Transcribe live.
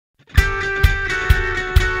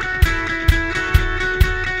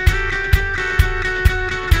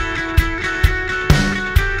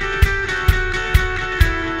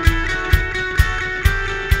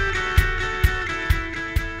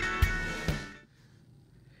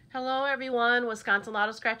everyone, Wisconsin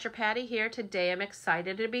Lotto Scratcher Patty here. Today I'm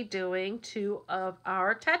excited to be doing 2 of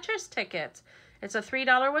our Tetris tickets. It's a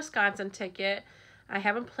 $3 Wisconsin ticket. I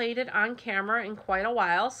haven't played it on camera in quite a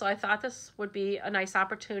while, so I thought this would be a nice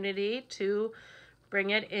opportunity to bring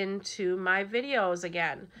it into my videos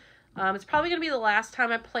again. It's probably going to be the last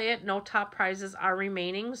time I play it. No top prizes are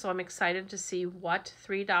remaining, so I'm excited to see what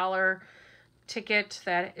 $3 ticket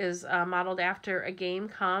that is modeled after a game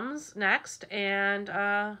comes next.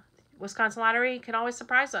 And Wisconsin Lottery can always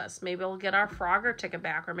surprise us. Maybe we'll get our Frogger ticket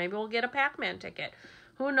back, or maybe we'll get a Pac-Man ticket.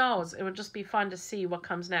 Who knows? It would just be fun to see what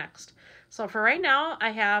comes next. So for right now, I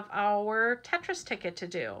have our Tetris ticket to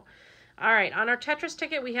do. All right, on our Tetris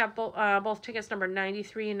ticket, we have both tickets number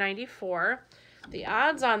 93 and 94. The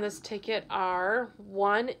odds on this ticket are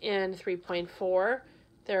 1 in 3.4.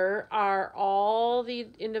 There are all the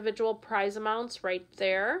individual prize amounts right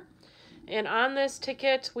there. And on this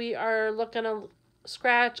ticket, we are looking to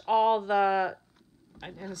scratch all the,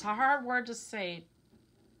 and it's a hard word to say,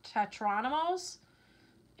 tetronymos.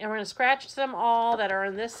 And we're going to scratch them all that are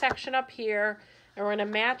in this section up here. And we're going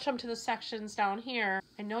to match them to the sections down here.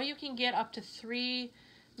 I know you can get up to 3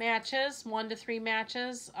 matches, 1 to 3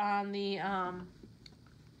 matches on the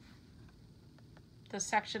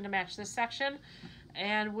section to match this section.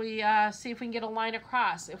 And we see if we can get a line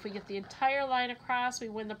across. If we get the entire line across, we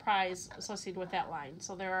win the prize associated with that line.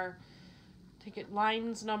 So there are ticket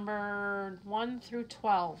lines number 1 through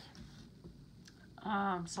 12.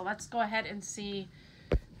 So let's go ahead and see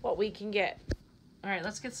what we can get. All right,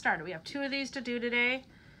 let's get started. We have 2 of these to do today.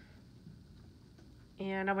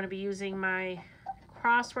 And I'm going to be using my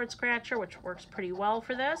crossword scratcher, which works pretty well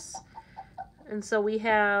for this. And so we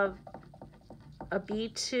have a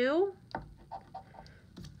B2.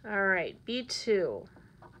 All right, B2.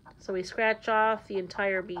 So we scratch off the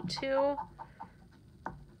entire B2.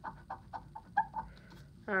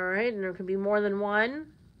 All right, and there can be more than one,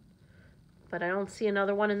 but I don't see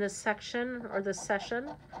another one in this section or this session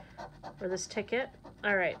or this ticket.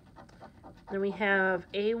 All right, then we have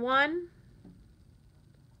A1.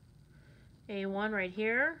 A1 right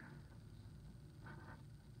here.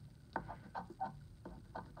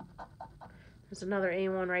 There's another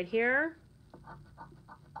A1 right here.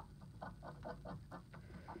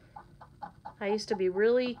 I used to be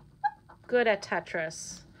really good at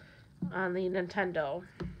Tetris on the Nintendo.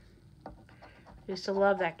 I used to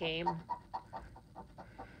love that game.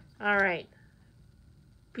 All right.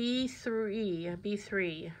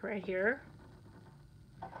 B3 right here.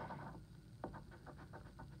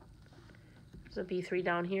 There's a B3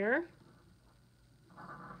 down here.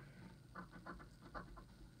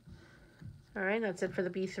 All right, that's it for the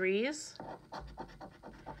B3s.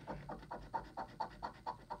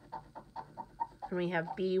 And we have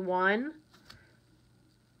B1.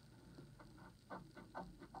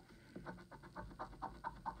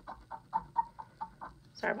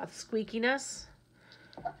 Sorry about the squeakiness.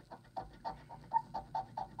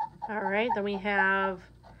 All right, then we have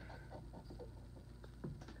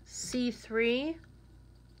C3.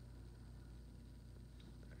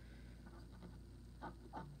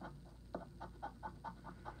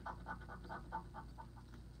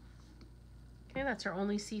 Okay, that's our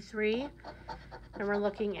only C3. And we're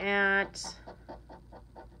looking at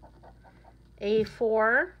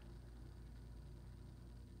A4.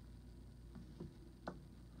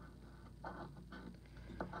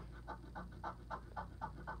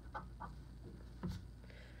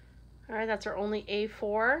 All right, that's our only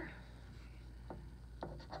A4.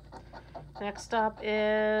 Next up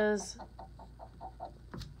is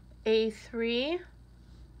A3.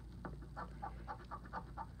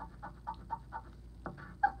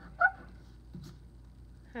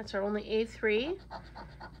 That's our only A3.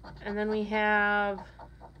 And then we have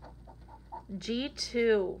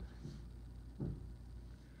G2.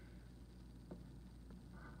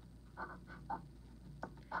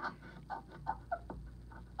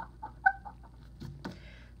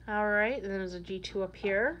 All right, and then there's a G2 up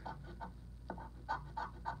here.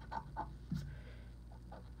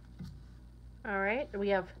 All right, we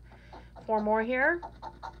have 4 more here.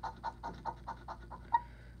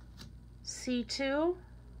 C2.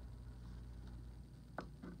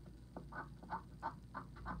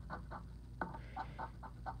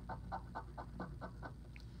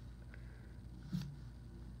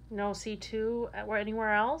 No C2 or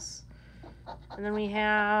anywhere else. And then we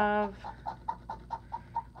have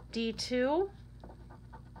D2.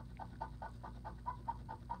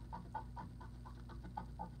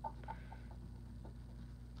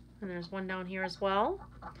 And there's one down here as well.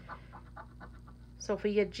 So if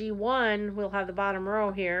we get G1, we'll have the bottom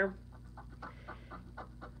row here.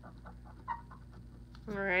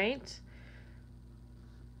 All right.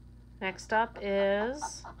 Next up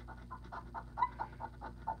is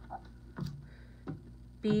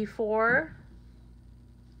B4.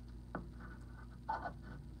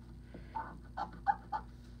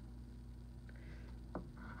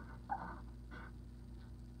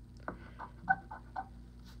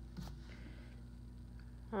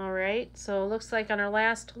 All right, so it looks like on our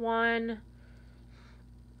last one,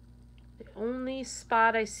 the only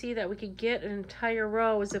spot I see that we could get an entire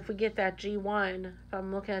row is if we get that G1, if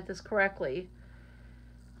I'm looking at this correctly.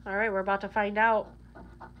 All right, we're about to find out.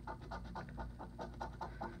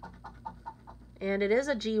 And it is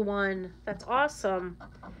a G1. That's awesome.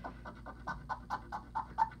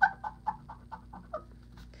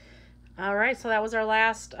 All right, so that was our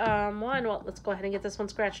last one. Well, let's go ahead and get this one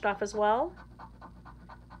scratched off as well,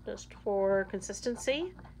 just for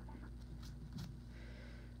consistency.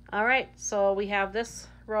 All right, so we have this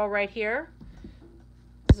row right here.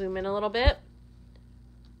 Zoom in a little bit.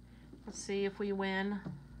 Let's see if we win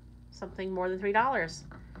something more than $3.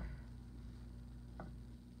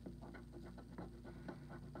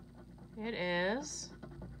 It is,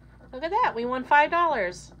 look at that, we won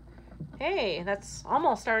 $5. Hey, that's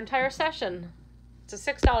almost our entire session. It's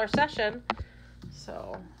a $6 session,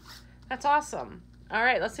 so that's awesome. All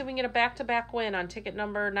right, let's see if we can get a back-to-back win on ticket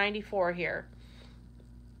number 94 here.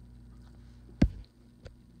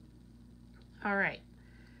 All right.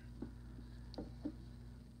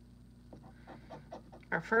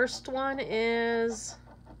 Our first one is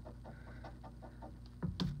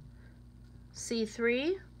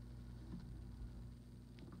C3.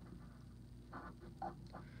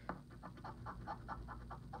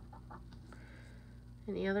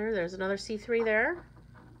 Any other? There's another C3 there.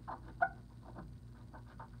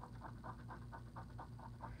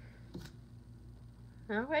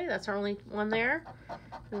 Okay, that's our only one there.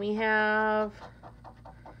 And we have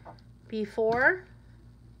B4.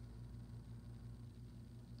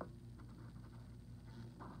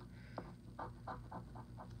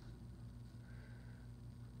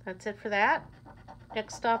 That's it for that.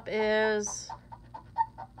 Next up is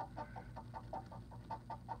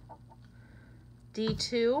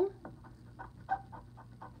D2.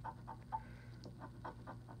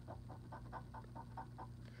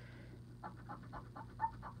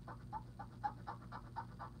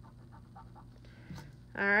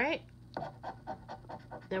 All right.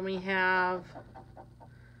 Then we have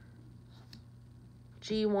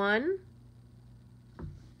G1.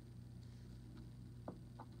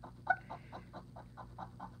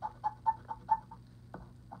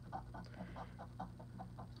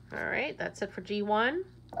 All right, that's it for G1.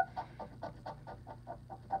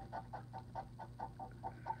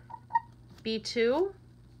 B2.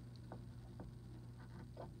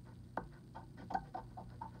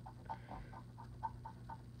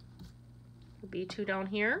 B2 down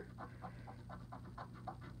here.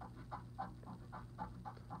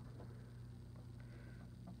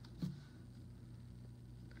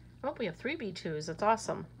 Oh, we have 3 B2s. That's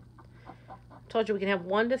awesome. Told you we can have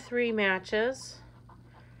 1 to 3 matches.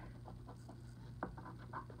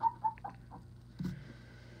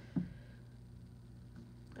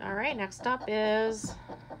 All right, next up is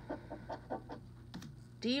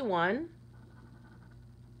D1.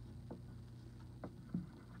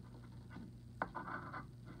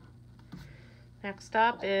 Next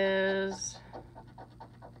up is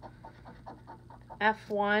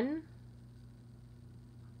F1.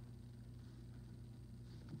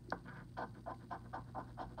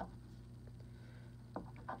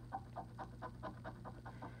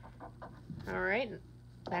 All right,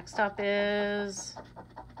 next up is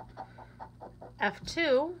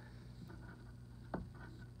F2.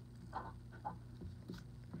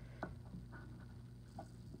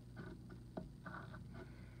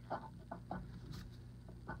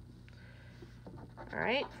 All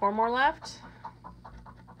right, 4 more left.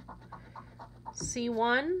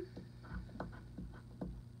 C1.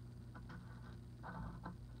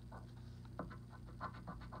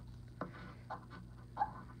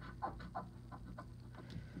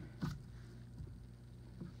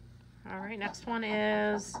 All right, next one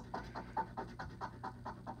is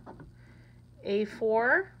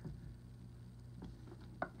A4.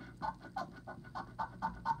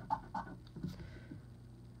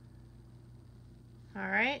 All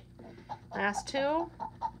right, last 2.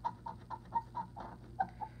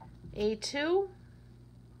 A2.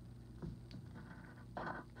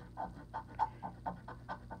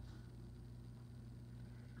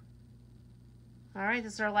 All right,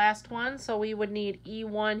 this is our last one, so we would need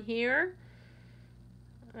E1 here.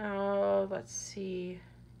 Let's see.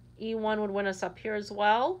 E1 would win us up here as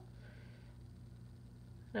well.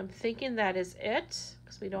 And I'm thinking that is it,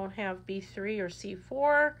 because we don't have B3 or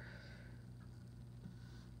C4.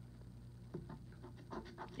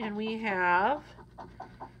 And we have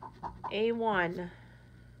A1. I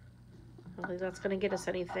don't think that's going to get us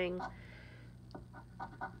anything.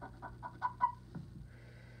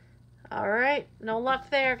 All right, no luck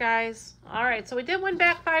there, guys. All right, so we did win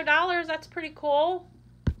back $5. That's pretty cool.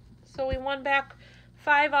 So we won back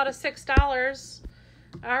 $5 out of $6.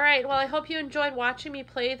 All right, well, I hope you enjoyed watching me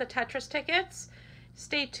play the Tetris tickets.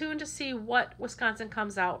 Stay tuned to see what Wisconsin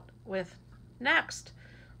comes out with next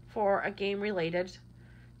for a game-related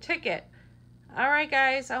ticket. All right,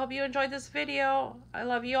 guys, I hope you enjoyed this video. I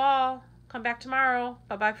love you all. Come back tomorrow.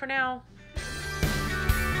 Bye-bye for now.